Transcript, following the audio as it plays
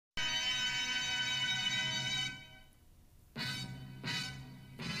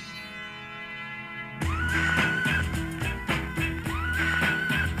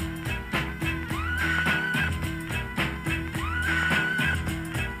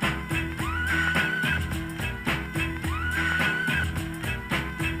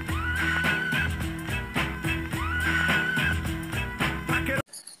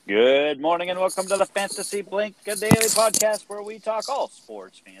Good morning and welcome to the Fantasy Blink, a daily podcast where we talk all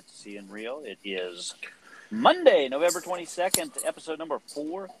sports, fantasy, and real. It is Monday, November 22nd, episode number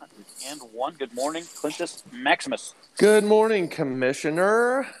 401. Good morning, Clintus Maximus. Good morning,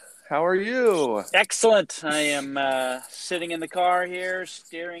 Commissioner. How are you? Excellent. I am sitting in the car here,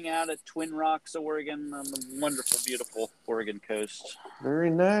 staring out at Twin Rocks, Oregon, on the wonderful, beautiful Oregon coast. Very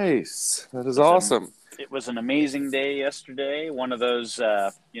nice. That is awesome. It was an amazing day yesterday. One of those,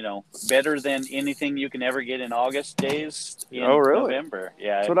 better than anything you can ever get in August days in November.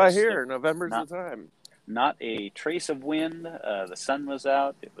 Yeah, that's what I hear. November's the time. Not a trace of wind. The sun was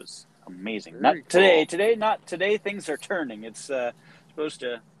out. It was amazing. Very Today. Things are turning. It's supposed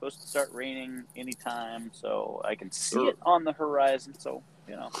to start raining anytime, so I can see it on the horizon. So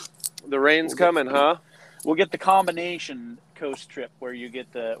the rain's coming, huh? We'll get the combination coast trip where you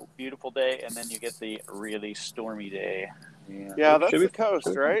get the beautiful day and then you get the really stormy day. Yeah, that's the coast,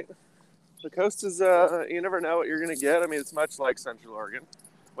 right? The coast is, you never know what you're going to get. I mean, it's much like Central Oregon.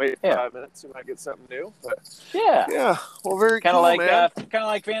 Wait 5 minutes, you might get something new. But yeah. Well, very cool, man. Kind of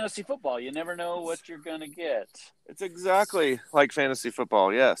like fantasy football. You never know what you're going to get. It's exactly like fantasy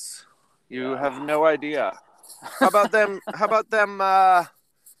football, yes. You have no idea. How about them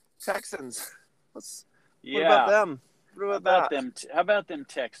Texans? What about them? How about them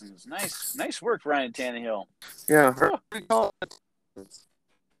Texans? Nice work, Ryan Tannehill. Yeah.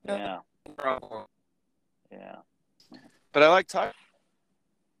 Yeah. But I like Ty.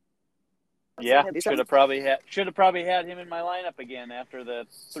 Yeah, should have probably had him in my lineup again after the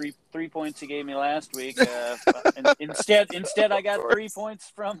three points he gave me last week. Instead, I got 3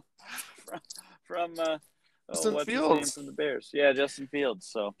 points from Justin Fields from the Bears. Yeah, Justin Fields.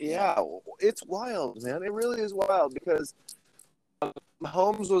 So yeah, it's wild, man. It really is wild because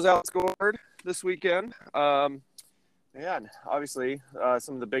Mahomes was outscored this weekend. Man, obviously,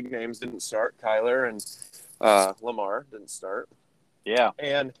 some of the big names didn't start. Kyler and Lamar didn't start. Yeah,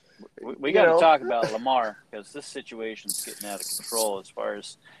 and we got to talk about Lamar because this situation's getting out of control as far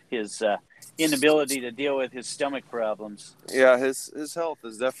as his inability to deal with his stomach problems. Yeah, his health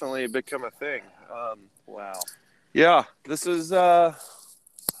has definitely become a thing. Wow. Yeah, this is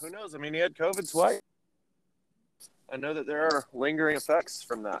who knows? I mean, he had COVID twice. I know that there are lingering effects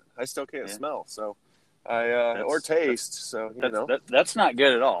from that. I still can't smell, so or taste. So that's not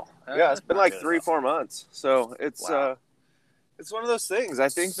good at all. Yeah, it's been like 3-4 months. So it's it's one of those things. I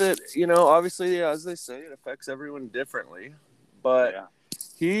think that obviously, as they say, it affects everyone differently. But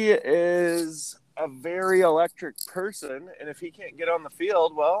he is a very electric person, and if he can't get on the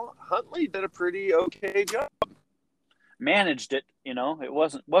field, well, Huntley did a pretty okay job. Managed it, it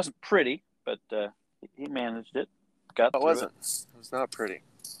wasn't pretty, but he managed it. Got through it. It was not pretty.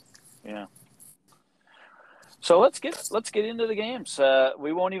 Yeah. So let's get into the games.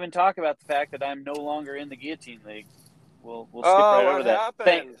 We won't even talk about the fact that I'm no longer in the Guillotine League. We'll skip right over that.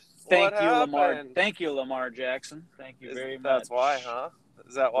 Thank you, Lamar. Thank you, Lamar Jackson. Thank you very much. That's why, huh?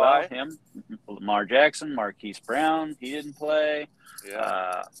 Is that why? Well, him, Lamar Jackson, Marquise Brown. He didn't play.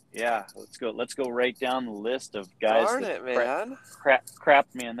 Yeah. Let's go right down the list of guys. Darn it, man!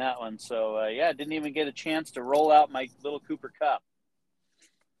 Crapped me in that one. So didn't even get a chance to roll out my little Cooper Cup.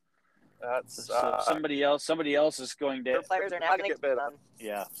 That's somebody else is going to. Your players are now going to get bid on.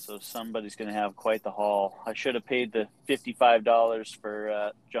 Yeah, so somebody's going to have quite the haul. I should have paid the $55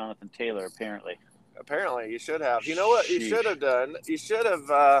 for Jonathan Taylor. Apparently, you should have. You know what you should have done? You should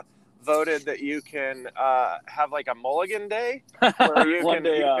have voted that you can have like a mulligan day, where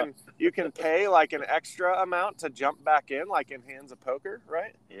you can pay like an extra amount to jump back in, like in Hands of Poker,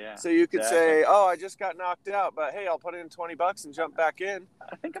 right? Yeah. So you could say, "Oh, I just got knocked out, but hey, I'll put in $20 and jump back in."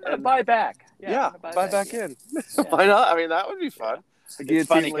 I think I'm going to buy back. Yeah, buy back in. Why not? I mean, that would be fun. Yeah.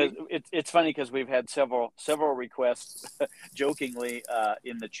 It's funny because we've had several requests, jokingly,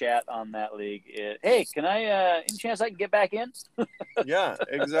 in the chat on that league. Hey, can I? Any chance I can get back in? Yeah,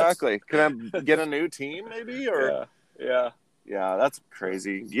 exactly. Can I get a new team, maybe? Or yeah. That's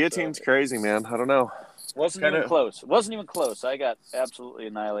crazy. Guillotine's crazy, man. I don't know. Wasn't even close. I got absolutely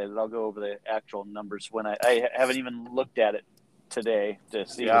annihilated. I'll go over the actual numbers when I haven't even looked at it today to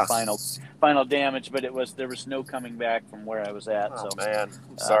see the final damage, but there was no coming back from where I was at. Oh, so man,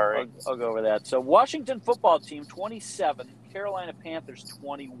 I'm sorry. I'll go over that. So Washington football team 27, Carolina Panthers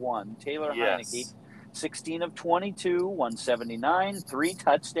 21. Taylor Heineke 16 of 22, 179, 3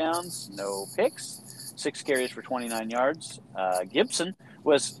 touchdowns, no picks, 6 carries for 29 yards. Gibson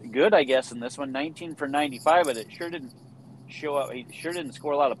was good, I guess, in this one, 19 for 95, but it sure didn't show up. He sure didn't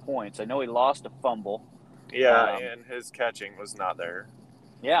score a lot of points. I know he lost a fumble. Yeah, and his catching was not there.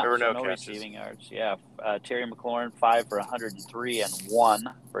 Yeah, there were so no receiving yards. Yeah, Terry McLaurin 5 for 103 and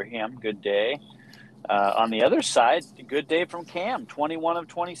 1 for him. Good day. On the other side, good day from Cam. 21 of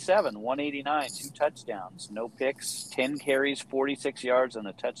 27, 189, 2 touchdowns, no picks, 10 carries, 46 yards, and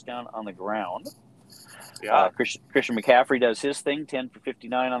a touchdown on the ground. Yeah. Christian McCaffrey does his thing, 10 for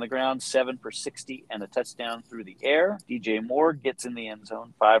 59 on the ground, 7 for 60, and a touchdown through the air. DJ Moore gets in the end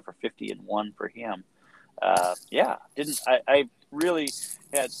zone, 5 for 50 and 1 for him. I really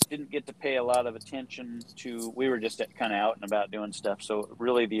didn't get to pay a lot of attention to. We were just kind of out and about doing stuff. So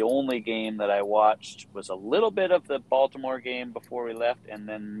really, the only game that I watched was a little bit of the Baltimore game before we left, and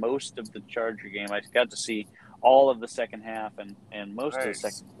then most of the Charger game. I got to see all of the second half and most of the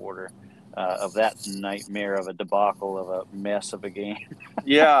second quarter of that nightmare of a debacle of a mess of a game.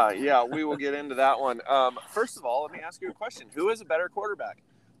 Yeah, we will get into that one. First of all, let me ask you a question: who is a better quarterback,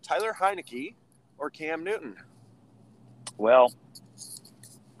 Tyler Heinicke or Cam Newton? Well,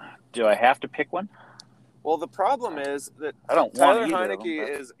 do I have to pick one? Well, the problem is that I don't Tyler want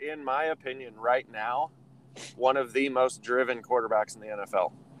Heinicke is, in my opinion, right now, one of the most driven quarterbacks in the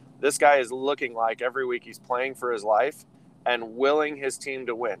NFL. This guy is looking like every week he's playing for his life and willing his team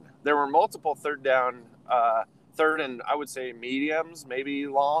to win. There were multiple third and I would say mediums, maybe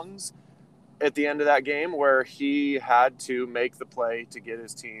longs, at the end of that game where he had to make the play to get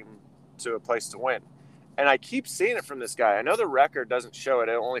his team to a place to win. And I keep seeing it from this guy. I know the record doesn't show it.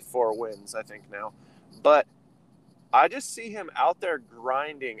 Only 4 wins, I think, now. But I just see him out there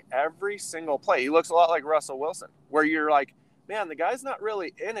grinding every single play. He looks a lot like Russell Wilson, where you're like, man, the guy's not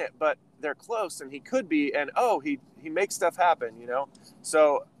really in it, but they're close, and he could be. And, he makes stuff happen, you know?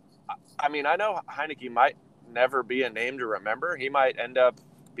 So, I mean, I know Heinicke might never be a name to remember. He might end up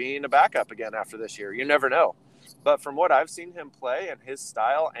being a backup again after this year. You never know. But from what I've seen him play and his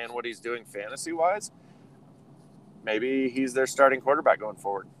style and what he's doing fantasy-wise, maybe he's their starting quarterback going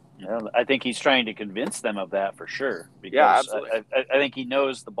forward. Yeah, I think he's trying to convince them of that for sure. Because yeah, absolutely. I think he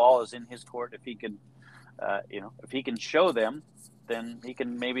knows the ball is in his court. If he can, if he can show them, then he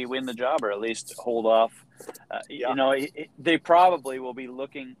can maybe win the job or at least hold off. They probably will be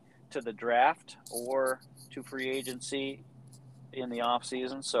looking to the draft or to free agency in the off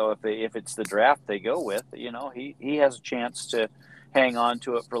season. So if it's the draft they go with, he has a chance to hang on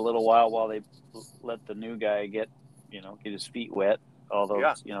to it for a little while they let the new guy get his feet wet.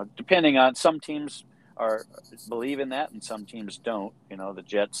 Although, depending on, some teams believe in that and some teams don't. The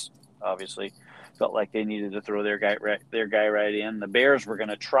Jets obviously felt like they needed to throw their guy right in. The Bears were going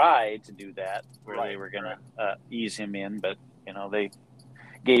to try to do that, where they were going to ease him in, but they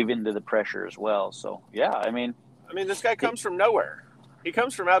gave into the pressure as well. So I mean, this guy comes from nowhere. He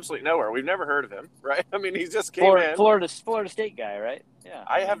comes from absolutely nowhere. We've never heard of him, right? I mean, he just came in. Florida State guy, right? Yeah.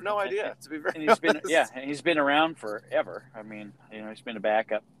 I have no idea, to be very honest. And he's been around forever. I mean, he's been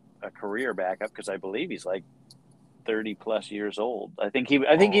a career backup, because I believe he's like 30 plus years old. I think he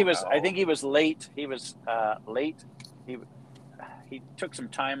was late. He was late. He took some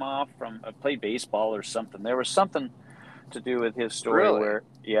time off from played baseball or something. There was something to do with his story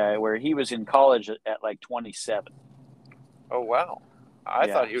where he was in college at like 27. Oh wow. I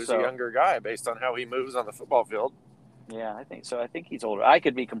thought he was a younger guy based on how he moves on the football field. Yeah, I think so. I think he's older. I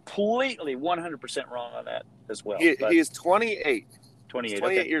could be completely 100% wrong on that as well. He is 28.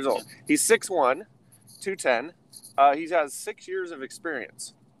 28 years old. He's 6'1", 210. He has 6 years of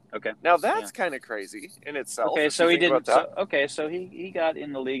experience. Okay. Now that's kind of crazy in itself. Okay, so he didn't. So he got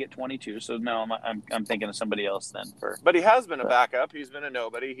in the league at 22. So no, I'm thinking of somebody else then. But he has been a backup. He's been a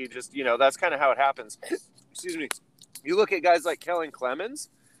nobody. He just that's kind of how it happens. Excuse me. You look at guys like Kellen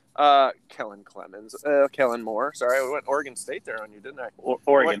Moore. Sorry, I went Oregon State there on you, didn't I?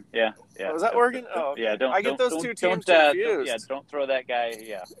 Oregon, yeah. Oh, was that Oregon? Oh, okay. Yeah. I get those two teams confused. Don't throw that guy,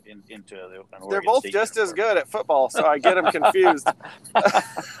 into an Oregon They're both State just as good at football, so I get them confused.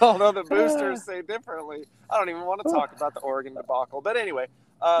 Although the boosters say differently. I don't even want to talk about the Oregon debacle. But anyway,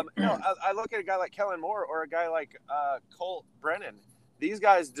 I look at a guy like Kellen Moore or a guy like Colt Brennan. These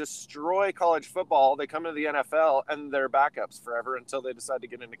guys destroy college football. They come into the NFL and they're backups forever until they decide to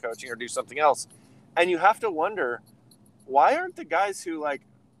get into coaching or do something else. And you have to wonder, why aren't the guys who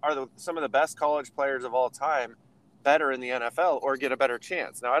are some of the best college players of all time better in the NFL or get a better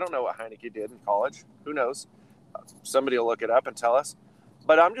chance? Now, I don't know what Heinicke did in college. Who knows? Somebody will look it up and tell us.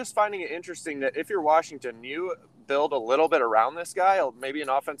 But I'm just finding it interesting that if you're Washington, you build a little bit around this guy, maybe an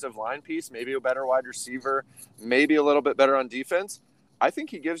offensive line piece, maybe a better wide receiver, maybe a little bit better on defense. I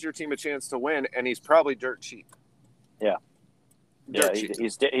think he gives your team a chance to win, and he's probably dirt cheap. Yeah. Cheap.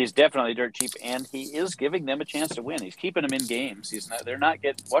 He's definitely dirt cheap, and he is giving them a chance to win. He's keeping them in games.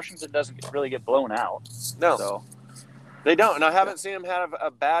 Washington doesn't really get blown out. No. So, They don't, and I haven't seen him have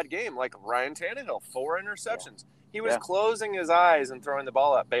a bad game. Like Ryan Tannehill, 4 interceptions. He was closing his eyes and throwing the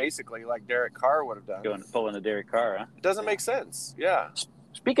ball up, basically like Derek Carr would have done. Pulling a Derek Carr, huh? It doesn't make sense. Yeah.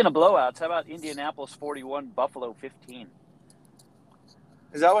 Speaking of blowouts, how about Indianapolis 41, Buffalo 15?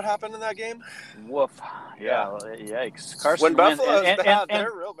 Is that what happened in that game? Woof. Yeah. Yikes. When Buffalo's bad,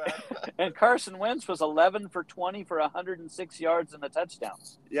 they're real bad. And Carson Wentz was 11 for 20 for 106 yards and a touchdown.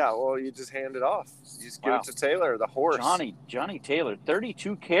 Yeah, well, you just hand it off. You just give it to Taylor, the horse. Johnny Taylor,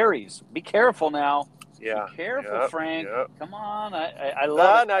 32 carries. Be careful now. Yeah. Be careful, Frank. Yep. Come on. I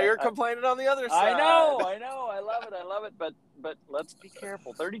love it. Now you're complaining on the other side. I know. I love it. But let's be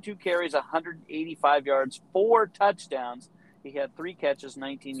careful. 32 carries, 185 yards, 4 touchdowns. He had 3 catches,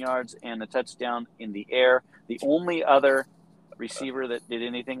 19 yards, and a touchdown in the air. The only other receiver that did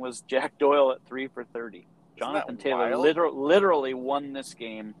anything was Jack Doyle at 3 for 30. Jonathan Taylor literally won this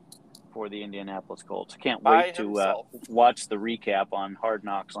game for the Indianapolis Colts. Can't wait to watch the recap on Hard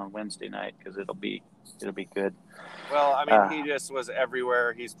Knocks on Wednesday night because it'll be good. Well, I mean, he just was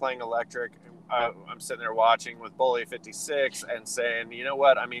everywhere. He's playing electric. I'm sitting there watching with Bully 56 and saying, you know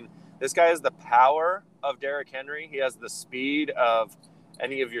what? I mean, this guy has the power of Derrick Henry. He has the speed of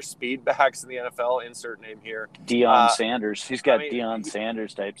any of your speed backs in the NFL. Insert name here. Deion Sanders. He's got Deion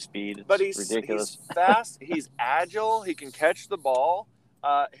Sanders type speed. It's ridiculous. He's fast. He's agile. He can catch the ball.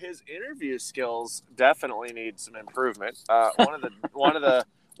 His interview skills definitely need some improvement. One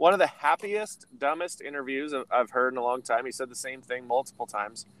of the happiest, dumbest interviews I've heard in a long time. He said the same thing multiple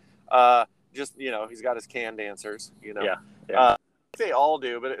times. Just, he's got his canned answers. Yeah. They all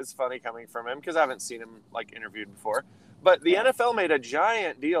do, but it's funny coming from him because I haven't seen him interviewed before. But the NFL made a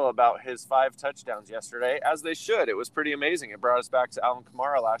giant deal about his 5 touchdowns yesterday, as they should. It was pretty amazing. It brought us back to Alvin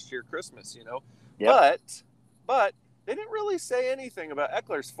Kamara last year, Christmas, Yep. But they didn't really say anything about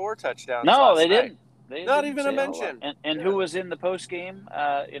Eckler's 4 touchdowns. No, they didn't. Not even a mention. And who was in the post game?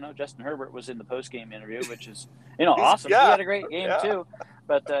 Justin Herbert was in the post game interview, which is awesome. Yeah. He had a great game too.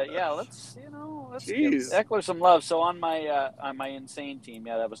 But let's give Eckler some love. So on my insane team,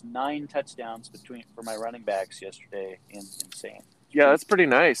 that was 9 touchdowns for my running backs yesterday in insane. Yeah, that's pretty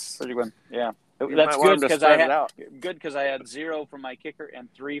nice. Pretty good. Yeah. That's good because I had 0 from my kicker and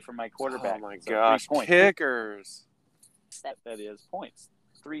 3 from my quarterback. Oh my gosh, kickers! That is points,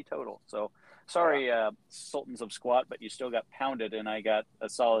 3 total. So sorry, Sultans of Squat, but you still got pounded, and I got a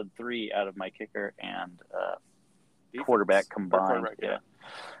solid 3 out of my kicker and quarterback combined.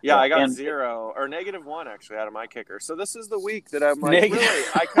 Yeah, I got 0 or -1 actually out of my kicker. So this is the week that I'm like, really,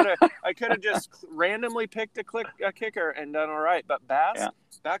 I could have just randomly picked a kicker and done all right. But back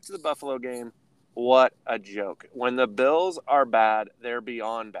to the Buffalo game. What a joke. When the Bills are bad, they're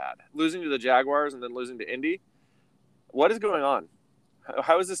beyond bad. Losing to the Jaguars and then losing to Indy. What is going on?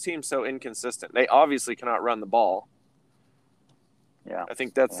 How is this team so inconsistent? They obviously cannot run the ball. Yeah, I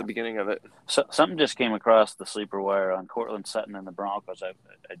think that's the beginning of it. So something just came across the sleeper wire on Cortland Sutton and the Broncos. I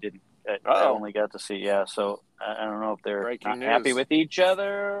only got to see. Yeah, so I don't know if they're not happy with each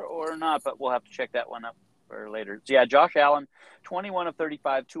other or not, but we'll have to check that one up for later. So Josh Allen, 21 of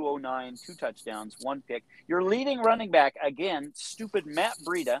 35, 209, 2 touchdowns, 1 pick. Your leading running back again, stupid Matt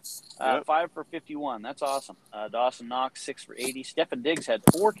Breida, 5 for 51. That's awesome. Dawson Knox, 6 for 80. Stefan Diggs had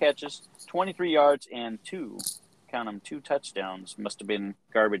 4 catches, 23 yards, and 2 touchdowns. Must have been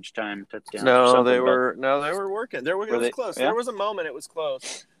garbage time touchdowns. No, they were working. It was close. Yeah? There was a moment it was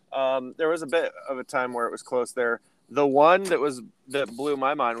close. There was a bit of a time where it was close there. The one that blew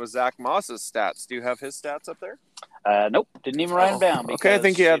my mind was Zach Moss's stats. Do you have his stats up there? Nope, didn't even write them down. Because, okay, I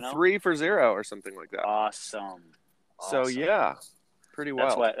think he had 3 for 0 or something like that. Awesome. So yeah, pretty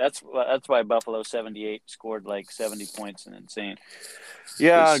well. That's why Buffalo 78 scored like 70 points and insane.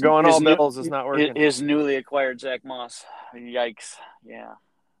 Yeah, going all Bills is not working. His newly acquired Zach Moss. Yikes. Yeah.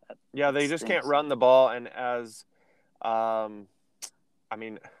 Yeah, they just can't run the ball. And as,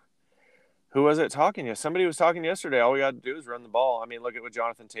 who was it talking? Somebody was talking yesterday. All we got to do is run the ball. I mean, look at what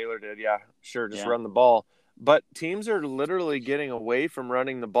Jonathan Taylor did. Yeah, sure, just run the ball. But teams are literally getting away from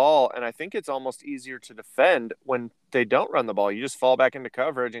running the ball, and I think it's almost easier to defend when they don't run the ball. You just fall back into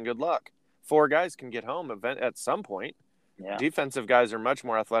coverage, and good luck. 4 guys can get home at some point. Yeah. Defensive guys are much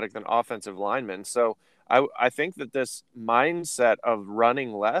more athletic than offensive linemen. So I think that this mindset of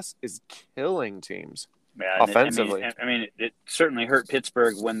running less is killing teams offensively. It certainly hurt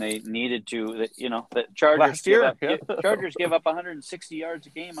Pittsburgh when they needed to. The Chargers Chargers give up 160 yards a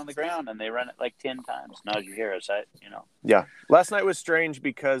game on the ground, and they run it like 10 times. Najee Harris, Yeah. Last night was strange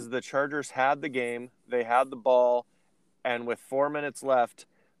because the Chargers had the game, they had the ball, and with 4 minutes left,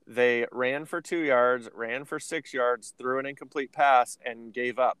 they ran for 2 yards, ran for 6 yards, threw an incomplete pass, and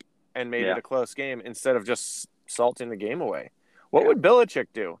gave up and made it a close game instead of just salting the game away. What would Belichick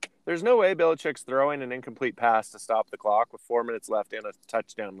do? There's no way Belichick's throwing an incomplete pass to stop the clock with 4 minutes left and a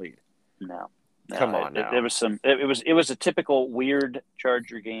touchdown lead. No. Come on now. There was it was a typical weird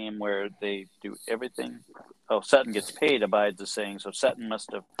Charger game where they do everything. Oh, Sutton gets paid, Abides is saying, so Sutton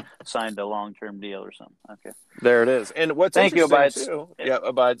must have signed a long-term deal or something. Okay. There it is. And what's Thank you, interesting Abides. too,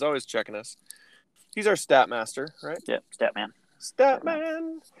 Abides always checking us. He's our stat master, right? Yeah, stat man.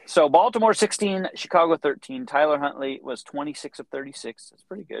 Statman. So Baltimore 16, Chicago 13. Tyler Huntley was 26 of 36. That's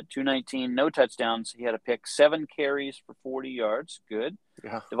pretty good. 219, no touchdowns. He had a pick, 7 carries for 40 yards. Good.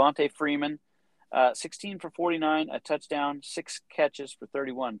 Yeah. Devontae Freeman, 16 for 49, a touchdown, 6 catches for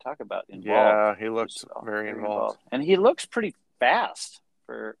 31. Talk about involved. Yeah, he looks very involved. And he looks pretty fast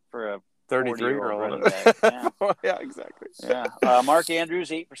for a 33-year-old running back. Yeah. Yeah, exactly. Yeah. Mark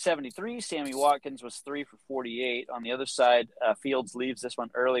Andrews, 8 for 73. Sammy Watkins was 3 for 48. On the other side, Fields leaves this one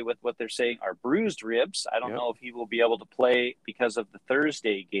early with what they're saying are bruised ribs. I don't know if he will be able to play because of the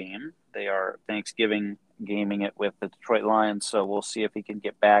Thursday game. They are Thanksgiving gaming it with the Detroit Lions, so we'll see if he can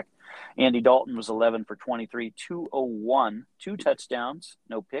get back. Andy Dalton was 11 for 23, 201, 2 touchdowns,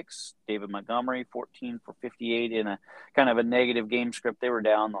 no picks. David Montgomery, 14 for 58 in a kind of a negative game script. They were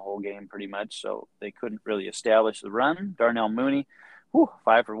down the whole game pretty much, so they couldn't really establish the run. Darnell Mooney,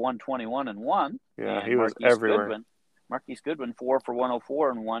 5 for 121 and 1. Yeah, and he was everywhere. Marquise Goodwin, 4 for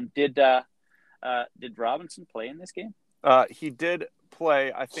 104 and 1. Did Robinson play in this game? He did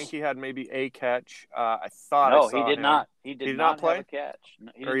play. I think he had maybe a catch. I thought no, I saw he did him. not. He did not play? have a catch.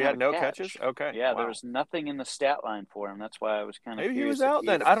 Or he had no catches? Okay. Yeah, wow. There was nothing in the stat line for him. That's why I was kind of maybe he was out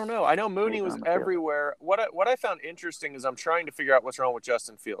then. I don't know. I know Mooney was everywhere. What I found interesting is I'm trying to figure out what's wrong with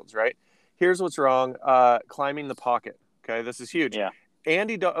Justin Fields, right? Here's what's wrong. Climbing the pocket. Okay, this is huge. Yeah.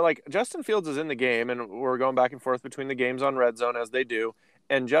 Justin Fields is in the game, and we're going back and forth between the games on Red Zone as they do.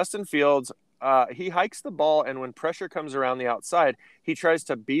 And Justin Fields, he hikes the ball, and when pressure comes around the outside, he tries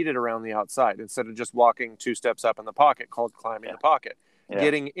to beat it around the outside instead of just walking 2 steps up in the pocket, called climbing the pocket. Yeah.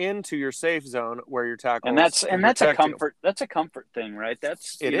 Getting into your safe zone where your tackle and that's a comfort. That's a comfort thing, right?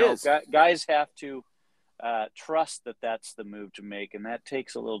 Guys have to trust that that's the move to make, and that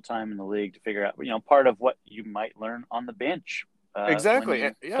takes a little time in the league to figure out. Part of what you might learn on the bench.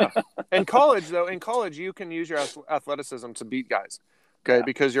 Exactly. Yeah. In college, you can use your athleticism to beat guys. Okay,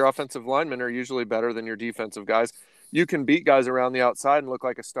 because your offensive linemen are usually better than your defensive guys. You can beat guys around the outside and look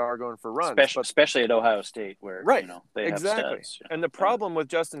like a star going for runs. Especially at Ohio State where they have studs. And the problem with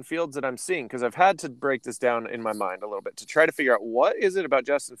Justin Fields that I'm seeing, because I've had to break this down in my mind a little bit to try to figure out what is it about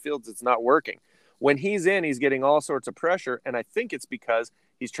Justin Fields that's not working. When he's in, he's getting all sorts of pressure, and I think it's because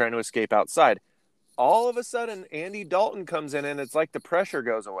he's trying to escape outside. All of a sudden, Andy Dalton comes in, and it's like the pressure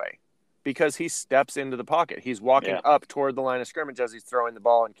goes away. Because he steps into the pocket. He's walking up toward the line of scrimmage as he's throwing the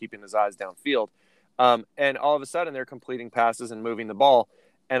ball and keeping his eyes downfield. And all of a sudden, they're completing passes and moving the ball.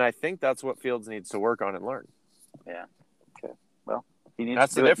 And I think that's what Fields needs to work on and learn. Yeah. Okay. Well, he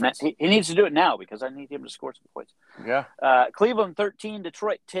needs to do it. He needs to do it now because I need him to score some points. Yeah. Cleveland 13,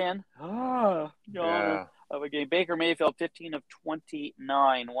 Detroit 10. Of a game. Baker Mayfield 15 of 29,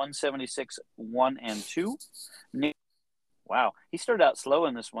 176, 1 and 2. Wow, he started out slow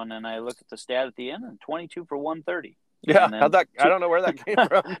in this one, and I looked at the stat at the end, and 22 for 130. Yeah, I don't know where that came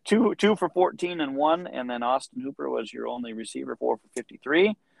from. two for 14 and 1, and then Austin Hooper was your only receiver, 4 for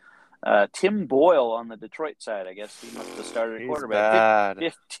 53. Tim Boyle on the Detroit side, I guess he must have started at quarterback.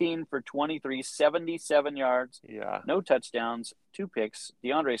 15 for 23, 77 yards. Yeah, no touchdowns, 2 picks.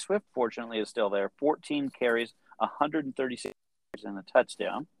 DeAndre Swift, fortunately, is still there. 14 carries, 136 yards, and a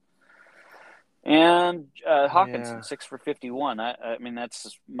touchdown. And Hawkinson, 6 for 51. I mean, that's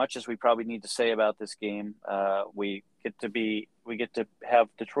as much as we probably need to say about this game. We get to have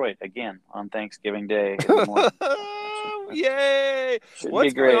Detroit again on Thanksgiving Day in the morning. Yay!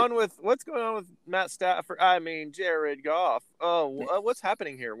 What's going on with Matt Stafford? I mean, Jared Goff. Oh, what's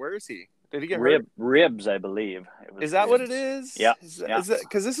happening here? Where is he? Did he get ribs? I believe. Is that what it is? Yeah.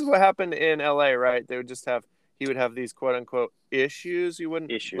 Because this is what happened in L.A., right? They would just he would have these quote unquote issues.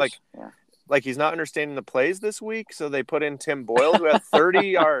 Like he's not understanding the plays this week, so they put in Tim Boyle, who had 30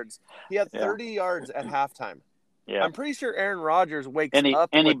 yards. He had 30 yards at halftime. Yeah, I'm pretty sure Aaron Rodgers wakes up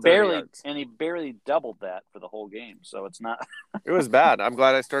and he barely doubled that for the whole game. So it's not. It was bad. I'm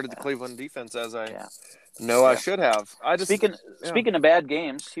glad I started the Cleveland defense as I know I should have. Speaking of bad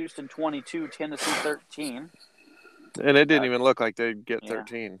games, Houston 22, Tennessee 13. And it didn't even look like they'd get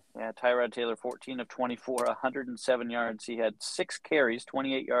 13. Yeah, Tyrod Taylor, 14 of 24, 107 yards. He had 6 carries,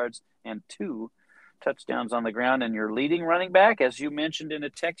 28 yards, and 2 touchdowns on the ground. And your leading running back, as you mentioned in a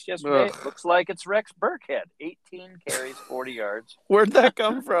text yesterday, looks like it's Rex Burkhead. 18 carries, 40 yards. Where'd that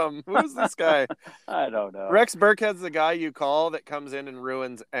come from? Who's this guy? I don't know. Rex Burkhead's the guy you call that comes in and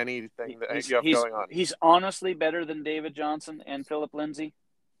ruins anything that you have going on. He's honestly better than David Johnson and Philip Lindsay.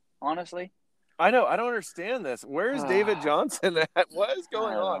 Honestly. I know. I don't understand this. Where's David Johnson at? What is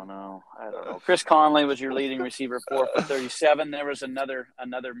going on? I don't know. Chris Conley was your leading receiver, 4 for 37. There was another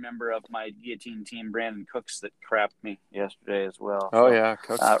member of my guillotine team, Brandon Cooks, that crapped me yesterday as well. Oh, yeah.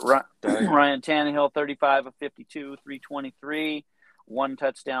 Cooks. Ryan Tannehill, 35 of 52, 323, 1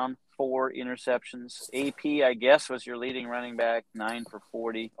 touchdown, 4 interceptions. AP, I guess, was your leading running back, 9 for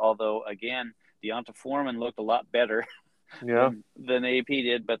 40. Although, again, Deonta Foreman looked a lot better than AP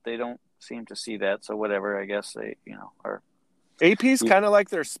did, but they don't seem to see that, so whatever. I guess they, are. AP's kind of like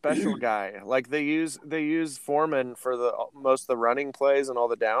their special guy. Like they use Foreman for most of the running plays and all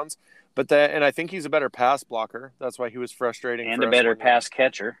the downs, and I think he's a better pass blocker. That's why he was frustrating and a better pass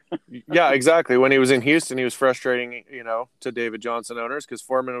catcher. Yeah, exactly. When he was in Houston, he was frustrating, to David Johnson owners because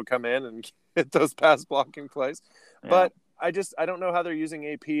Foreman would come in and hit those pass blocking plays. Yeah. But I don't know how they're using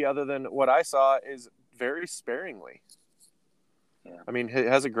AP other than what I saw is very sparingly. Yeah. I mean, he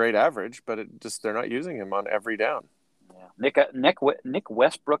has a great average, but they're not using him on every down. Yeah. Nick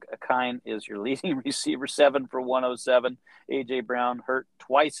Westbrook-Akine is your leading receiver, 7 for 107. A.J. Brown hurt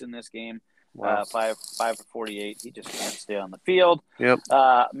twice in this game, 5 for 48. He just can't stay on the field. Yep.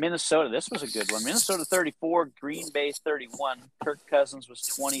 Minnesota, this was a good one. Minnesota 34, Green Bay 31. Kirk Cousins was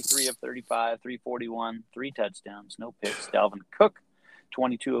 23 of 35, 341, 3 touchdowns, no picks. Dalvin Cook,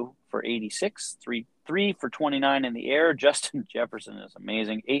 22 for 86, 3 for 29 in the air. Justin Jefferson is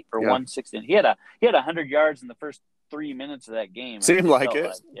amazing, 8 for 116. He had 100 yards in the first 3 minutes of that game. Seemed like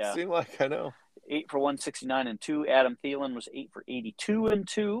it. Seemed like, I know. 8 for 169 and 2. Adam Thielen was 8 for 82 and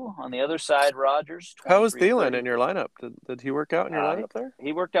 2. On the other side, Rodgers. How was Thielen in your lineup? Did he work out in your lineup there?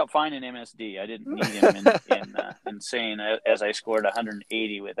 He worked out fine in MSD. I didn't need him in insane as I scored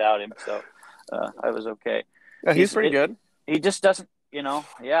 180 without him, so I was okay. Yeah, he's pretty good. He just doesn't.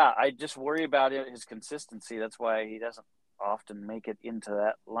 I just worry about his consistency. That's why he doesn't often make it into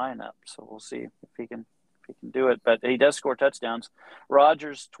that lineup. So we'll see if he can do it. But he does score touchdowns.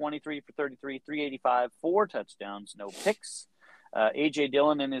 Rodgers, 23 for 33, 385, 4 touchdowns, no picks. A.J.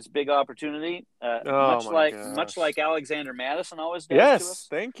 Dillon in his big opportunity, much like Alexander Madison always does. Yes, to us.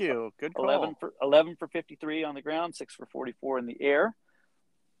 Thank you. Good call. 11 for 53 on the ground, 6 for 44 in the air.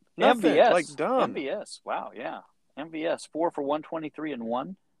 Nothing, MVS, like dumb. MVS, wow, yeah. MVS, 4 for 123 and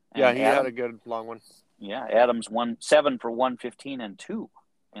 1. Yeah, he had a good long one. Yeah, Adams 7 for 115 and 2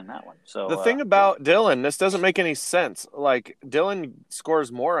 in that one. So the thing about Dillon, this doesn't make any sense. Like Dillon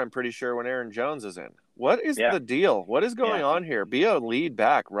scores more, I'm pretty sure, when Aaron Jones is in. What is the deal? What is going on here? Be a lead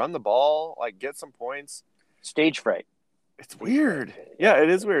back, run the ball, get some points. Stage fright. It's weird. Yeah, it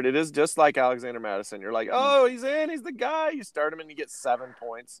is weird. It is just like Alexander Madison. You're like, oh, he's in. He's the guy. You start him and you get 7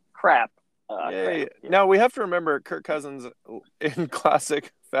 points. Crap. Yeah. Now, we have to remember Kirk Cousins, in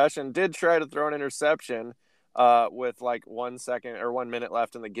classic fashion, did try to throw an interception with 1 second or 1 minute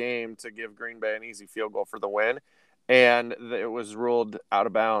left in the game to give Green Bay an easy field goal for the win. And it was ruled out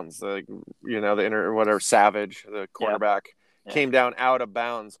of bounds. Savage, the quarterback, came down out of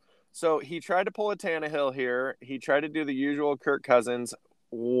bounds. So he tried to pull a Tannehill here. He tried to do the usual Kirk Cousins.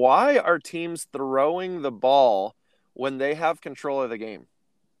 Why are teams throwing the ball when they have control of the game?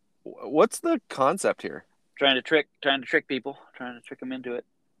 What's the concept here? Trying to trick people, trying to trick them into it.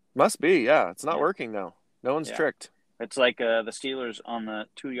 Must be, yeah. It's not working though. No one's tricked. It's like the Steelers on the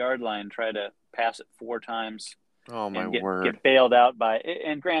 2-yard line try to pass it 4 times. Oh my word! Get bailed out by.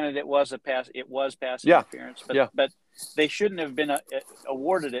 And granted, it was a pass. It was pass interference, but they shouldn't have been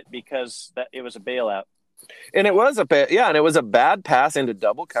awarded it because it was a bailout. And it was and it was a bad pass into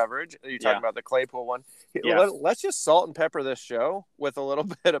double coverage. You're talking about the Claypool one. Yeah. Let's just salt and pepper this show with a little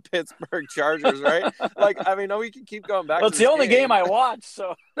bit of Pittsburgh Chargers, right? We can keep going back. Well, it's the only game I watched,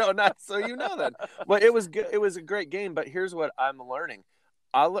 so no, not so that. But it was good. It was a great game. But here's what I'm learning.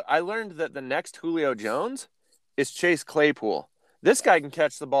 I learned that the next Julio Jones is Chase Claypool. This guy can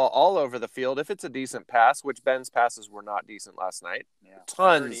catch the ball all over the field if it's a decent pass, which Ben's passes were not decent last night. Yeah.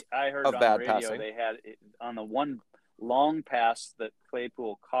 Tons I heard of on bad radio passing. They had on the one long pass that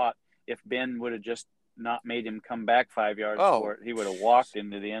Claypool caught, if Ben would have just not made him come back 5 yards for it, he would have walked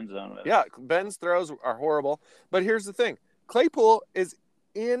into the end zone. Yeah, Ben's throws are horrible. But here's the thing. Claypool is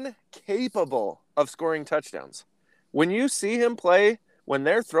incapable of scoring touchdowns. When you see him play, when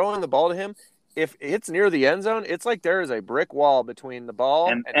they're throwing the ball to him, if it's near the end zone, it's like there is a brick wall between the ball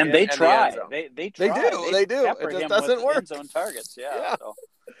and they try. The end zone. They try. They do. It just doesn't work. End zone targets. Yeah. So,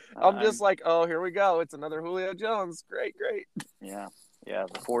 I'm just like, oh, here we go. It's another Julio Jones. Great. Yeah,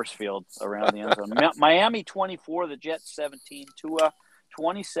 the force field around the end zone. Miami 24, the Jets 17. Tua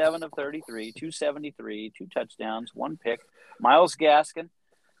 27 of 33, 273, 2 touchdowns, 1 pick. Myles Gaskin,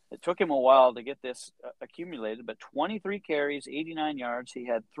 it took him a while to get this accumulated, but 23 carries, 89 yards. He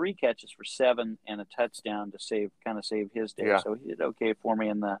had 3 catches for 7 and a touchdown to save his day. Yeah. So he did okay for me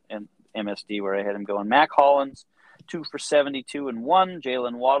in MSD where I had him going. Mac Hollins, 2 for 72 and 1.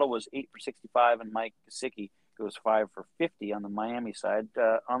 Jalen Waddle was 8 for 65, and Mike Gesicki goes 5 for 50 on the Miami side.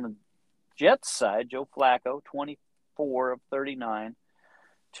 On the Jets side, Joe Flacco, 24 of 39,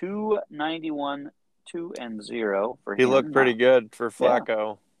 291, 2-0 for him. He looked pretty good for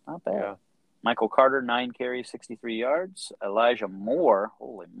Flacco. Yeah, not bad. Yeah. Michael Carter, 9 carries, 63 yards. Elijah Moore,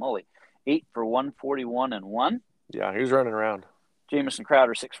 holy moly, 8 for 141 and 1. Yeah, he was running around. Jamison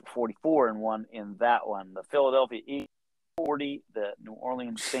Crowder, 6 for 44 and 1 in that one. The Philadelphia Eagles, 40. The New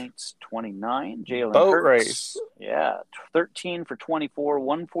Orleans Saints, 29. Jalen Hurts. Race. Yeah, 13 for 24,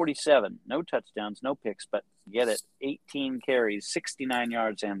 147. No touchdowns, no picks, but get it, 18 carries, 69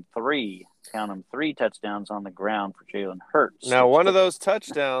 yards, and 3 touchdowns on the ground for Jalen Hurts. Now, one of those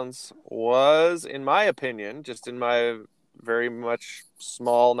touchdowns was, in my opinion, just in my very much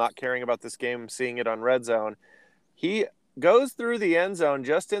small, not caring about this game, seeing it on Red Zone, he goes through the end zone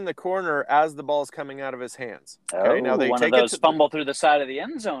just in the corner as the ball's coming out of his hands. Okay, now they take it to fumble through the side of the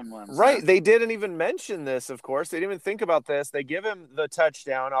end zone ones. Right, huh? They didn't even mention this, of course. They didn't even think about this. They give him the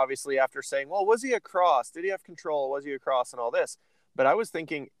touchdown, obviously, after saying, well, was he across? Did he have control? Was he across? And all this. But I was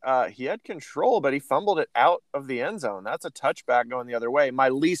thinking he had control, but he fumbled it out of the end zone. That's a touchback going the other way. My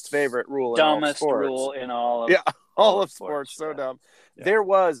least favorite rule in all sports. Dumbest rule in all of all of sports. So dumb. Yeah. There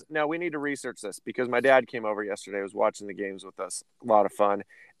was, now we need to research this because my dad came over yesterday, was watching the games with us. A lot of fun.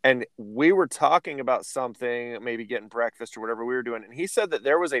 And we were talking about something, maybe getting breakfast or whatever we were doing. And he said that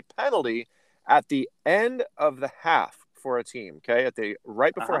there was a penalty at the end of the half for a team. Okay.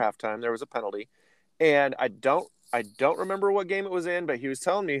 Right before halftime, there was a penalty. And I don't remember what game it was in, but he was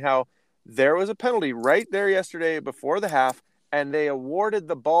telling me how there was a penalty right there yesterday before the half, and they awarded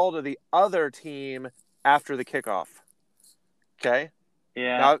the ball to the other team after the kickoff. Okay?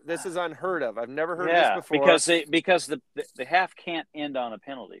 Yeah. Now, this is unheard of. I've never heard this before. Because the half can't end on a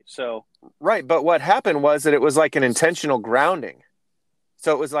penalty. So right, but what happened was that it was like an intentional grounding.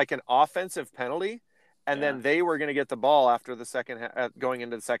 So it was like an offensive penalty, and then they were going to get the ball after the going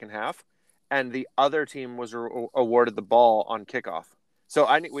into the second half. And the other team was awarded the ball on kickoff. So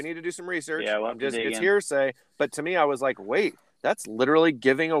we need to do some research. Yeah, it's hearsay. But to me, I was like, wait, that's literally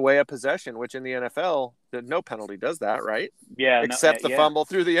giving away a possession, which in the NFL, no penalty does that, right? Yeah. Except the fumble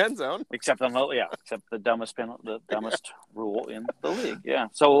through the end zone. Except the dumbest penalty, the dumbest rule in the league. Yeah.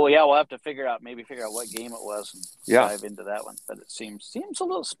 So we'll have to figure out what game it was and dive into that one. But it sounds a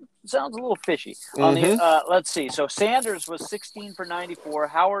little fishy. Mm-hmm. On the let's see. So Sanders was 16 for 94.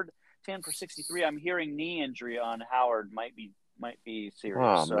 Howard 10 for 63. I'm hearing knee injury on Howard might be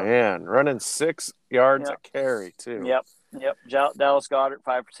serious. Oh, man. Running 6 yards a carry, too. Yep. Dallas Goedert,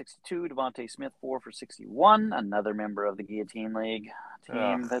 5 for 62. Devontae Smith, 4 for 61. Another member of the Guillotine League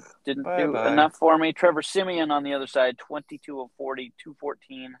team that didn't do enough for me. Trevor Siemian on the other side, 22 of 40,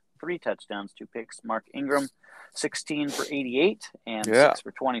 214, 3 touchdowns, 2 picks. Mark Ingram, 16 for 88 and 6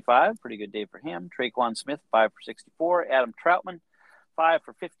 for 25. Pretty good day for him. Traquan Smith, 5 for 64. Adam Troutman, 5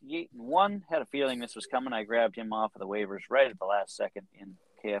 for 58 and 1. Had a feeling this was coming. I grabbed him off of the waivers right at the last second in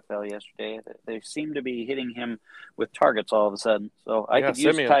KFL yesterday. They seem to be hitting him with targets all of a sudden. So I could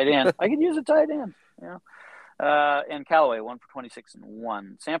use a tight end. Yeah. And Callaway, 1 for 26 and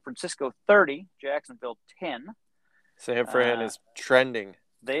 1. San Francisco 30, Jacksonville 10. San Fran is trending.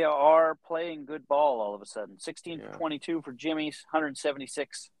 They are playing good ball all of a sudden. 16 for 22 for Jimmy's,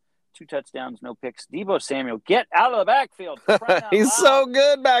 176. 2 touchdowns, no picks. Deebo Samuel, get out of the backfield. He's so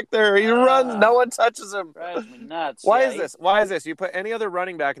good back there. He runs. No one touches him. Drives me nuts. Why is this? You put any other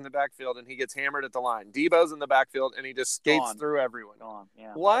running back in the backfield and he gets hammered at the line. Deebo's in the backfield and he just skates through everyone.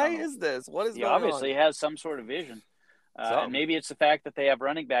 Yeah. Why is this? What is going on? He obviously has some sort of vision. And maybe it's the fact that they have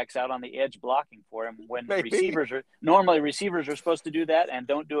running backs out on the edge blocking for him when receivers are supposed to do that and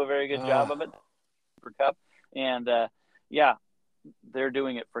don't do a very good job of it for Kupp. And they're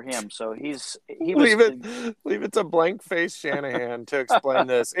doing it for him. So leave it to blank face Shanahan to explain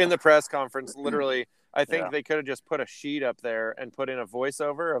this in the press conference. Literally, I think they could have just put a sheet up there and put in a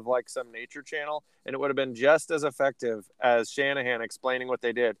voiceover of like some nature channel, and it would have been just as effective as Shanahan explaining what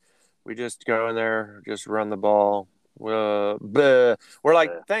they did. We just go in there, just run the ball. We're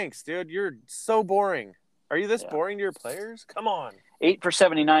like, thanks, dude. You're so boring. Are you this boring to your players? Come on. 8 for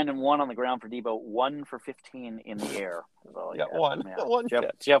 79 and 1 on the ground for Debo. 1 for 15 in the air. One. Yeah. One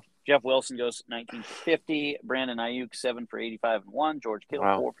Jeff Wilson goes 19 for 50. Brandon Ayuk 7 for 85 and 1. George Kittle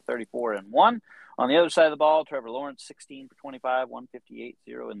 4 for 34 and 1. On the other side of the ball, Trevor Lawrence 16 for 25, 158,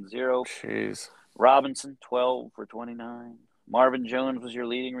 0 and 0. Jeez. Robinson 12 for 29. Marvin Jones was your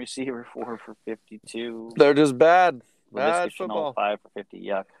leading receiver, 4 for 52. They're just bad. Bad football. 5 for 50.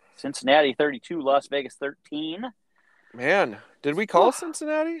 Yuck. Cincinnati 32, Las Vegas 13. Man, did we call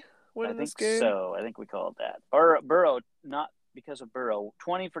Cincinnati winning this game? So. I think we called that. Burrow, not because of Burrow.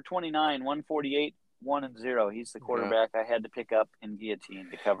 20 for 29, 148, 1 and 0. He's the quarterback I had to pick up in guillotine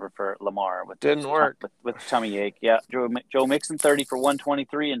to cover for Lamar. Didn't work. With tummy ache. Yeah. Joe Mixon 30 for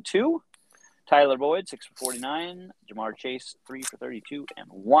 123 and 2. Tyler Boyd 6 for 49. Jamar Chase 3 for 32 and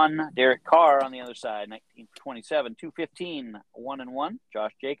 1. Derek Carr on the other side 19 for 27, 215, 1 and 1.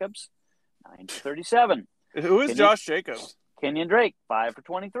 Josh Jacobs 9 for 37. Who is Josh Jacobs? Kenyon Drake, 5 for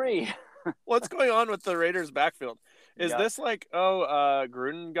 23. What's going on with the Raiders' backfield? Is this like,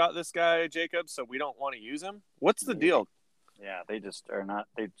 Gruden got this guy, Jacobs, so we don't want to use him? What's the deal? Yeah, they just are not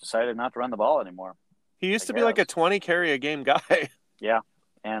 – they decided not to run the ball anymore. He used to be like a 20-carry-a-game guy. Yeah,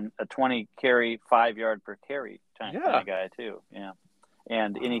 and a 20-carry, 5-yard per carry kind of guy too. Yeah,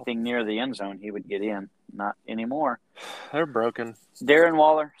 and anything near the end zone, he would get in. Not anymore. They're broken. Darren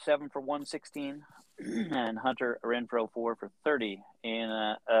Waller, 7 for 116. And Hunter Renfrow 4 for 30.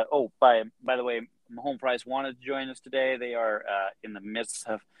 And by the way, Home Price wanted to join us today. They are in the midst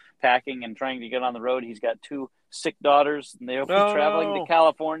of packing and trying to get on the road. He's got 2 sick daughters, and they'll be traveling to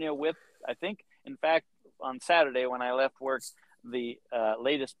California with. I think, in fact, on Saturday when I left work, the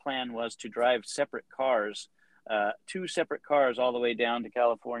latest plan was to drive separate cars, 2 separate cars all the way down to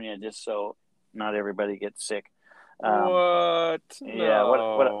California, just so not everybody gets sick. What? Yeah,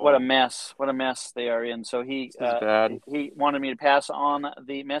 what a mess! What a mess they are in. So he wanted me to pass on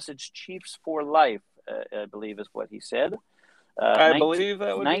the message: Chiefs for life. I believe is what he said. I believe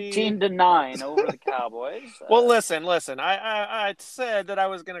that would 19-9 over the Cowboys. Well, listen. I said that I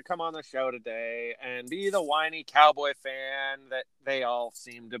was going to come on the show today and be the whiny Cowboy fan that they all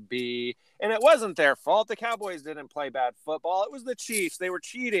seem to be, and it wasn't their fault. The Cowboys didn't play bad football. It was the Chiefs. They were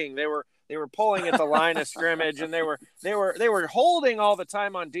cheating. They were pulling at the line of scrimmage, and they were holding all the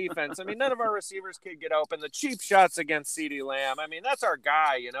time on defense. I mean, none of our receivers could get open. The cheap shots against CeeDee Lamb. I mean, that's our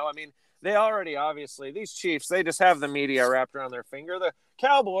guy. I mean. They already, obviously, these Chiefs, they just have the media wrapped around their finger. The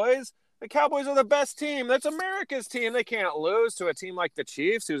Cowboys are the best team. That's America's team. They can't lose to a team like the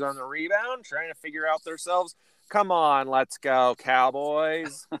Chiefs, who's on the rebound, trying to figure out themselves. Come on, let's go,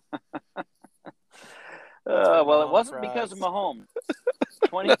 Cowboys. Well, it wasn't because of Mahomes.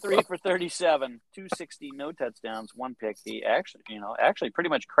 23 for 37, 260, no touchdowns, 1 pick. He actually pretty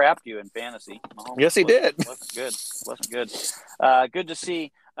much crapped you in fantasy. Mahomes yes, he did. Wasn't good. Good to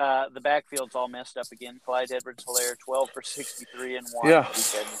see. The backfield's all messed up again. Clyde Edwards-Helaire, 12 for 63 and 1. Yeah.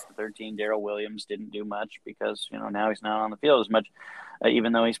 13. Darrell Williams didn't do much because, now he's not on the field as much,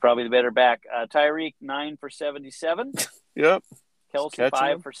 even though he's probably the better back. Tyreek, 9 for 77. Yep. Kelsey,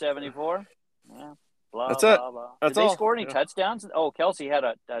 5 for 74. Yeah. That's it. Did they score any touchdowns? Oh, Kelsey had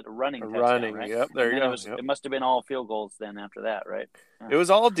a running touchdown, right? Yep, there you go. It must have been all field goals then after that, right? Yeah. It was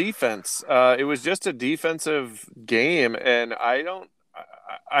all defense. It was just a defensive game, and I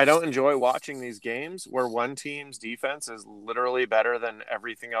don't enjoy watching these games where one team's defense is literally better than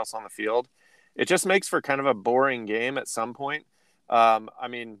everything else on the field. It just makes for kind of a boring game at some point. I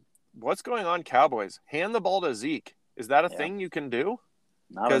mean, what's going on, Cowboys? Hand the ball to Zeke. Is that a thing you can do?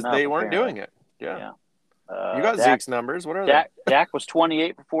 Because they weren't doing it. Yeah. You got Zeke's numbers. What are they? Dak was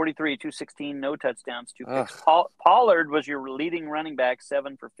 28 for 43, 216, no touchdowns, 2 picks. Pollard was your leading running back,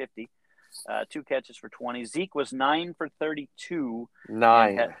 7 for 50, 2 catches for 20. Zeke was 9 for 32.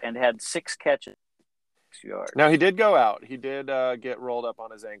 And had 6 catches. 6 yards. Now, he did go out. He did get rolled up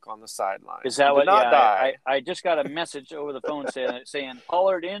on his ankle on the sideline. Is that what? Yeah, I just got a message over the phone saying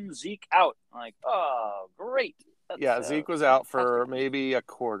Pollard in, Zeke out. I'm like, oh, great. Zeke was out for maybe a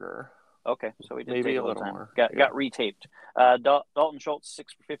quarter. Okay, so we did maybe take a little time. more. Got retaped. Dalton Schultz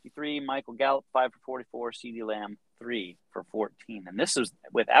 6 for 53, Michael Gallup 5 for 44, CeeDee Lamb 3 for 14, and this is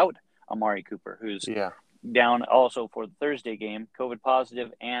without Amari Cooper, who's down also for the Thursday game, COVID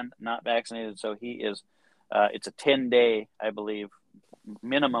positive and not vaccinated. So he is. It's a 10-day, I believe,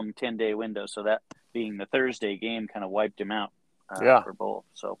 minimum 10-day window. So that being the Thursday game, kind of wiped him out for both.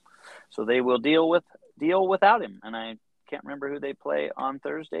 So they will deal without him, and I can't remember who they play on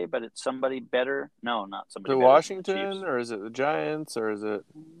Thursday, but it's somebody better. No, not somebody. The Washington, or is it the Giants, or is it?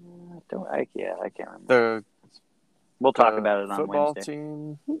 I can't remember. We'll talk about it on football Wednesday.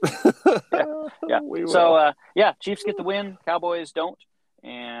 Team. Yeah. We will. So, Chiefs get the win. Cowboys don't.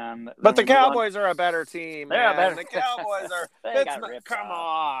 But the Cowboys are a better team. They're better. The Cowboys are. They got ripped come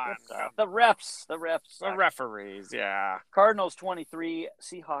off. on. The refs. The referees, yeah. Cardinals 23,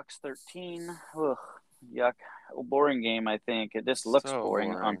 Seahawks 13. Ugh, yuck. Boring game, I think. This looks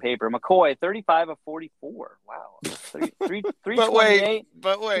boring on paper. McCoy, 35 of 44. Wow. 328.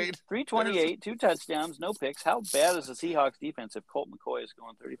 But wait. 328, 2 touchdowns, no picks. How bad is the Seahawks defense if Colt McCoy is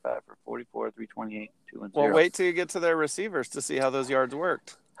going 35 for 44, 328, 2 and 0? Well, wait till you get to their receivers to see how those yards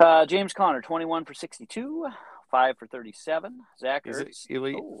worked. James Conner, 21 for 62, 5 for 37. Zach Ertz.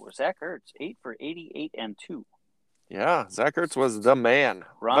 Elite? Oh, Zach Ertz, 8 for 88 and 2. Yeah, Zach Ertz was the man.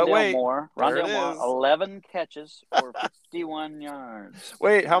 Rondale Moore, 11 catches for 51 yards.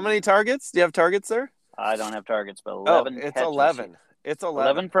 Wait, how many targets? Do you have targets there? I don't have targets, but 11 it's catches. 11. It's 11.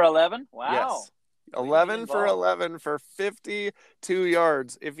 11 for 11? Wow. Yes. 11 for 11 for 52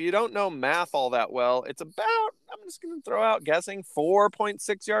 yards. If you don't know math all that well, it's about, I'm just going to throw out guessing,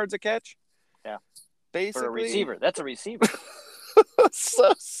 4.6 yards a catch. Yeah. Basically. For a receiver. That's a receiver.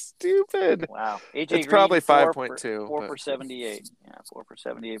 So stupid. Wow. AJ It's Green, probably 5.2. 4 for 78. Yeah, 4 for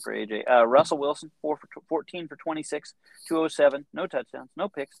 78 for AJ. Russell Wilson, 14 for 26, 207. No touchdowns, no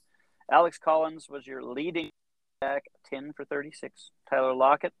picks. Alex Collins was your leading back, 10 for 36. Tyler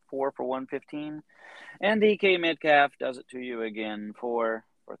Lockett, 4 for 115. And DK Metcalf does it to you again, 4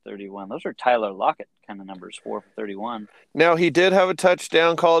 for 31. Those are Tyler Lockett kind of numbers, 4 for 31. Now, he did have a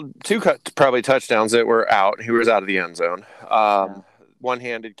touchdown called, probably touchdowns that were out. He was out of the end zone.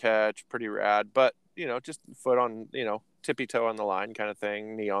 One-handed catch, pretty rad. But, just foot on, tippy toe on the line kind of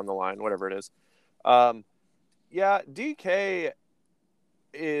thing, knee on the line, whatever it is. DK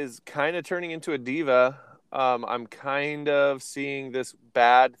is kind of turning into a diva. I'm kind of seeing this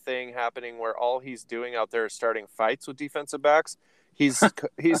bad thing happening where all he's doing out there is starting fights with defensive backs. He's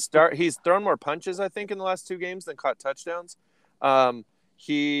thrown more punches, I think, in the last 2 games than caught touchdowns.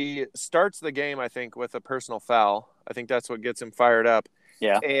 He starts the game, I think, with a personal foul. I think that's what gets him fired up.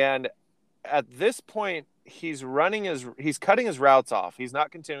 Yeah. And at this point, he's cutting his routes off. He's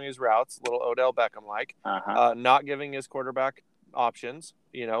not continuing his routes, little Odell Beckham-like, not giving his quarterback options,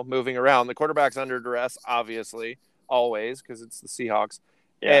 moving around. The quarterback's under duress, obviously, always, because it's the Seahawks.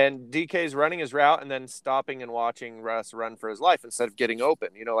 Yeah. And DK's running his route and then stopping and watching Russ run for his life instead of getting open,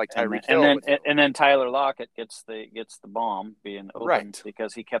 like Tyreek Hill. And then Tyler Lockett gets the bomb being open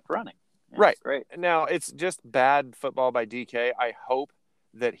because he kept running. Yeah, right. Great. Now, it's just bad football by DK. I hope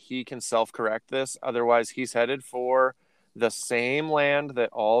that he can self-correct this. Otherwise, he's headed for the same land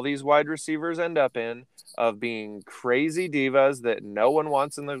that all these wide receivers end up in, of being crazy divas that no one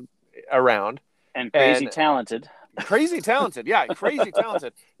wants around. And crazy talented. Crazy talented. Yeah, crazy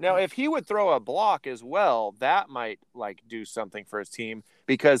talented. Now, if he would throw a block as well, that might do something for his team,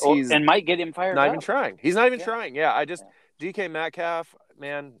 because and might get him fired not up. Even trying. He's not even trying. Yeah, DK Metcalf,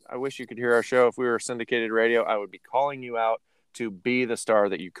 man, I wish you could hear our show. If we were syndicated radio, I would be calling you out to be the star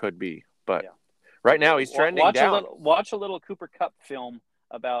that you could be. But right now he's trending down. Watch a little Cooper Kupp film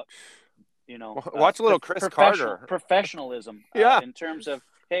about, watch a little Chris Carter. Professionalism. In terms of,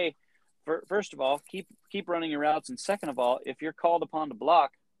 hey, first of all, keep running your routes, and second of all, if you're called upon to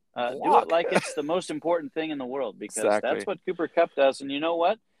block, do it like it's the most important thing in the world, because that's what Cooper Kupp does. And you know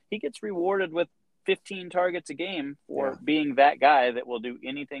what? He gets rewarded with 15 targets a game for being that guy that will do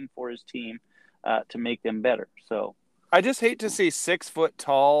anything for his team to make them better. So I just hate to see 6 foot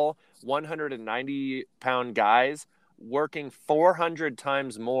tall, 190-pound guys working 400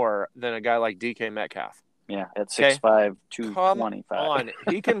 times more than a guy like DK Metcalf. Yeah, at 6'5", 225. Come on.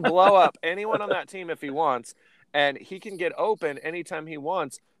 He can blow up anyone on that team if he wants, and he can get open anytime he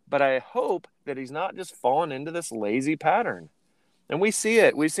wants, but I hope that he's not just falling into this lazy pattern. And we see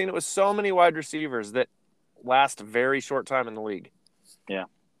it. We've seen it with so many wide receivers that last a very short time in the league. Yeah.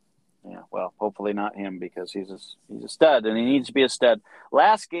 Yeah, well, hopefully not him, because he's a stud, and he needs to be a stud.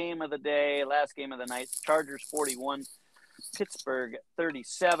 Last game of the day, last game of the night, Chargers 41, Pittsburgh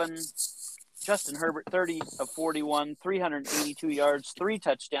 37. Justin Herbert, 30 of 41, 382 yards, 3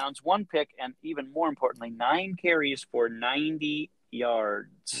 touchdowns, 1 pick, and even more importantly, 9 carries for 90 yards.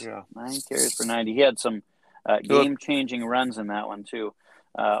 Yeah. 9 carries for 90. He had some game-changing runs in that one, too.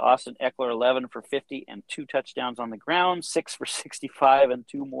 Austin Eckler, 11 for 50 and 2 touchdowns on the ground, 6 for 65 and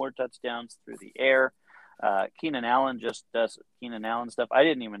 2 more touchdowns through the air. Keenan Allen just does Keenan Allen stuff. I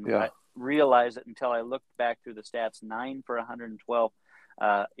didn't even realize it until I looked back through the stats. 9 for 112.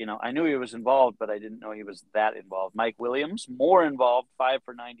 I knew he was involved, but I didn't know he was that involved. Mike Williams, more involved, 5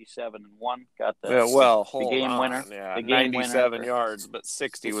 for 97 and 1. Got the game winner. Yeah, the game 97 winner yards, but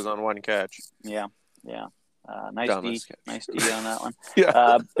 60 was on 1 catch. Yeah. Nice D on that one.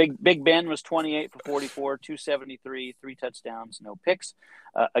 Yeah. Big Ben was 28 for 44, 273, 3 touchdowns, no picks.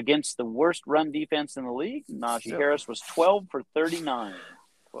 Against the worst run defense in the league, Najee Harris was 12 for 39.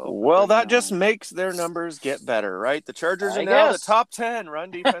 Well, that just makes their numbers get better, right? The Chargers are now the top 10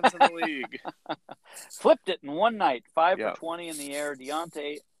 run defense in the league. Flipped it in one night, 5 for 20 in the air.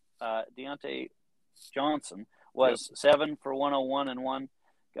 Deontay Johnson was 7 for 101 and 1.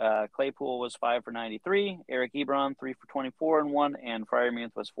 Claypool was 5 for 93. Eric Ebron 3 for 24 and 1, and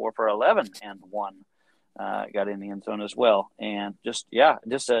Freiermuth was 4 for 11 and 1. Got in the end zone as well, and this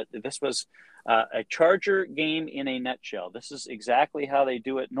was a Charger game in a nutshell. This is exactly how they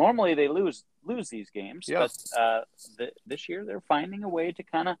do it. Normally they lose these games, but this year they're finding a way to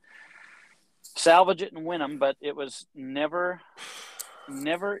kind of salvage it and win them. But it was never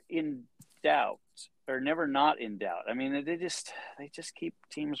in doubt. Or never not in doubt. I mean, they just keep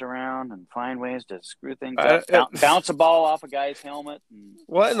teams around and find ways to screw things up. Bounce a ball off a guy's helmet.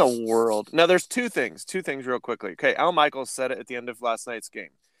 What in the world? Now, there's two things real quickly. Okay, Al Michaels said it at the end of last night's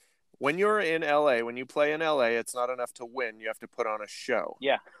game. When you're in LA, when you play in LA, it's not enough to win. You have to put on a show.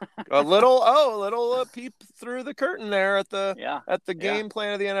 Yeah. a little peep through the curtain there at the game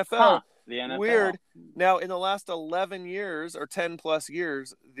plan of the NFL. Huh. The NFL. Weird. Now, in the last 11 years or 10 plus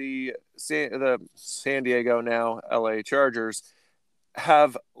years, the San Diego, now LA Chargers,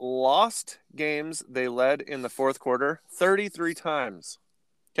 have lost games they led in the fourth quarter 33 times.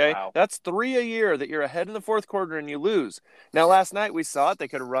 Okay. Wow. That's 3 a year that you're ahead in the fourth quarter and you lose. Now, last night we saw it. They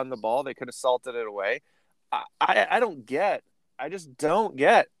could have run the ball. They could have salted it away. I just don't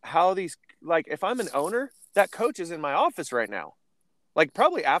get how these, like, if I'm an owner, that coach is in my office right now. Like,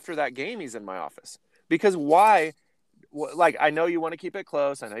 probably after that game, he's in my office. Because why? Like, I know you want to keep it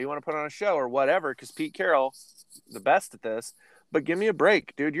close. I know you want to put on a show or whatever, because Pete Carroll, the best at this. But give me a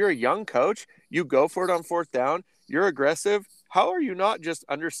break, dude. You're a young coach. You go for it on fourth down. You're aggressive. How are you not just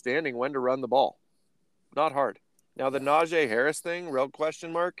understanding when to run the ball? Not hard. Now, the Najee Harris thing, real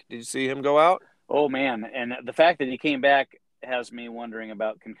question mark. Did you see him go out? Oh, man. And the fact that he came back has me wondering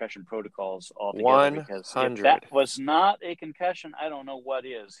about concussion protocols altogether. 100. Because if that was not a concussion, I don't know what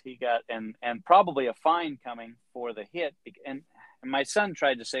is. He got and probably a fine coming for the hit. And my son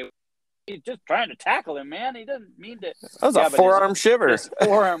tried to say, he's just trying to tackle him, man. He didn't mean to. That was a forearm shiver. His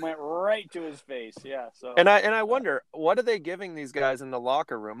forearm went right to his face. Yeah. So. And I wonder, what are they giving these guys in the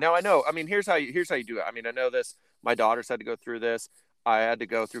locker room? Now, I know. I mean, here's how you do it. I mean, I know this. My daughters had to go through this. I had to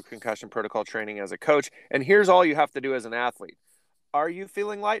go through concussion protocol training as a coach. And here's all you have to do as an athlete. Are you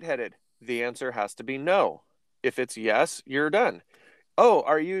feeling lightheaded? The answer has to be no. If it's yes, you're done. Oh,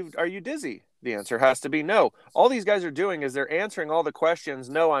 are you dizzy? The answer has to be no. All these guys are doing is they're answering all the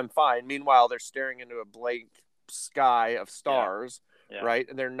questions. No, I'm fine. Meanwhile, they're staring into a blank sky of stars, right?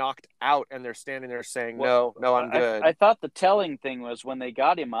 And they're knocked out and they're standing there saying, no, I'm good. I thought the telling thing was when they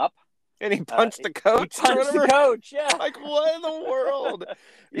got him up. And he punched the coach. He punched the coach, yeah. Like, what in the world?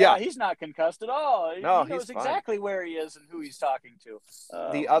 Yeah, he's not concussed at all. No, he knows exactly where he is and who he's talking to.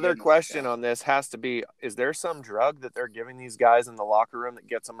 The other question on this has to be, is there some drug that they're giving these guys in the locker room that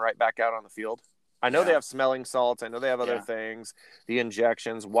gets them right back out on the field? I know they have smelling salts. I know they have other things, the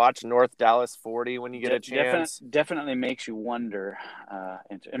injections. Watch North Dallas 40 when you get a chance. Definitely makes you wonder.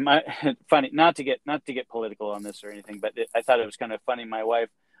 Funny, not to get political on this or anything, but I thought it was kind of funny. My wife,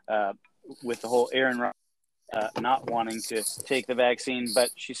 with the whole Aaron not wanting to take the vaccine, but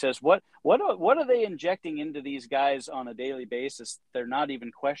she says, what are they injecting into these guys on a daily basis? They're not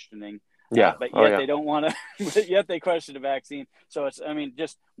even questioning. But yet they don't want to, but yet they question the vaccine. So it's, I mean,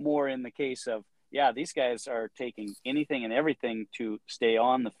 just more in the case of, these guys are taking anything and everything to stay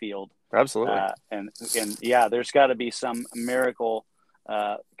on the field. Absolutely. And there's got to be some miracle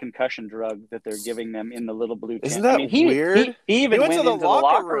concussion drug that they're giving them in the little blue tent. Isn't that weird? He even went into the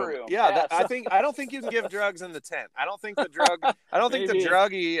locker room. Yeah, I don't think you can give drugs in the tent. I don't think the drug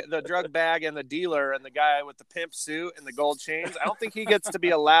bag and the dealer and the guy with the pimp suit and the gold chains, I don't think he gets to be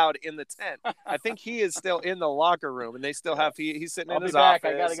allowed in the tent. I think he is still in the locker room and they still have he's sitting in his office.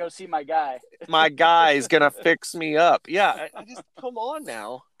 I gotta go see my guy. My guy is gonna fix me up. Yeah, I just come on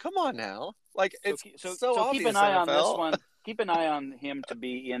now. Like, it's so obvious. Keep an eye NFL. on this one. Keep an eye on him to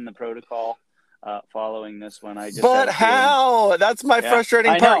be in the protocol following this one. But how? That's my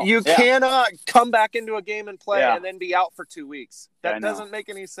frustrating part. You cannot come back into a game and play and then be out for 2 weeks. That doesn't make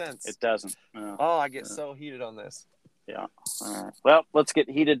any sense. It doesn't. Oh, I get so heated on this. Yeah. All right. Well, let's get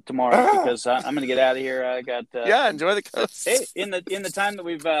heated tomorrow because I'm going to get out of here. I got. Enjoy the coast. Hey, in the time that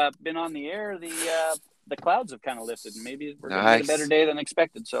we've been on the air, the clouds have kind of lifted, and maybe we're going to get a better day than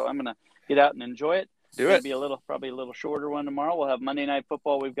expected. So I'm going to get out and enjoy it. it. Be probably a little shorter one tomorrow. We'll have Monday Night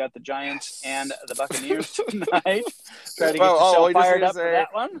Football. We've got the Giants and the Buccaneers tonight. Try to get yourself fired up for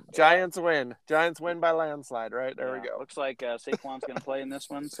that one. Giants win. Giants win by landslide. Right there we go. Looks like Saquon's going to play in this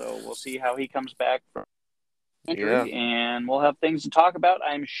one, so we'll see how he comes back from injury, and we'll have things to talk about,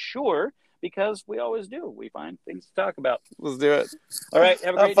 I'm sure, because we always do. We find things to talk about. Let's do it. All right.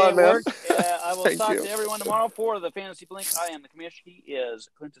 Have a great day at work. I will talk to everyone tomorrow for the Fantasy Blink. I am the commissioner. He is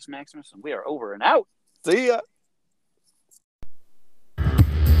Quintus Maximus, and we are over and out. See ya.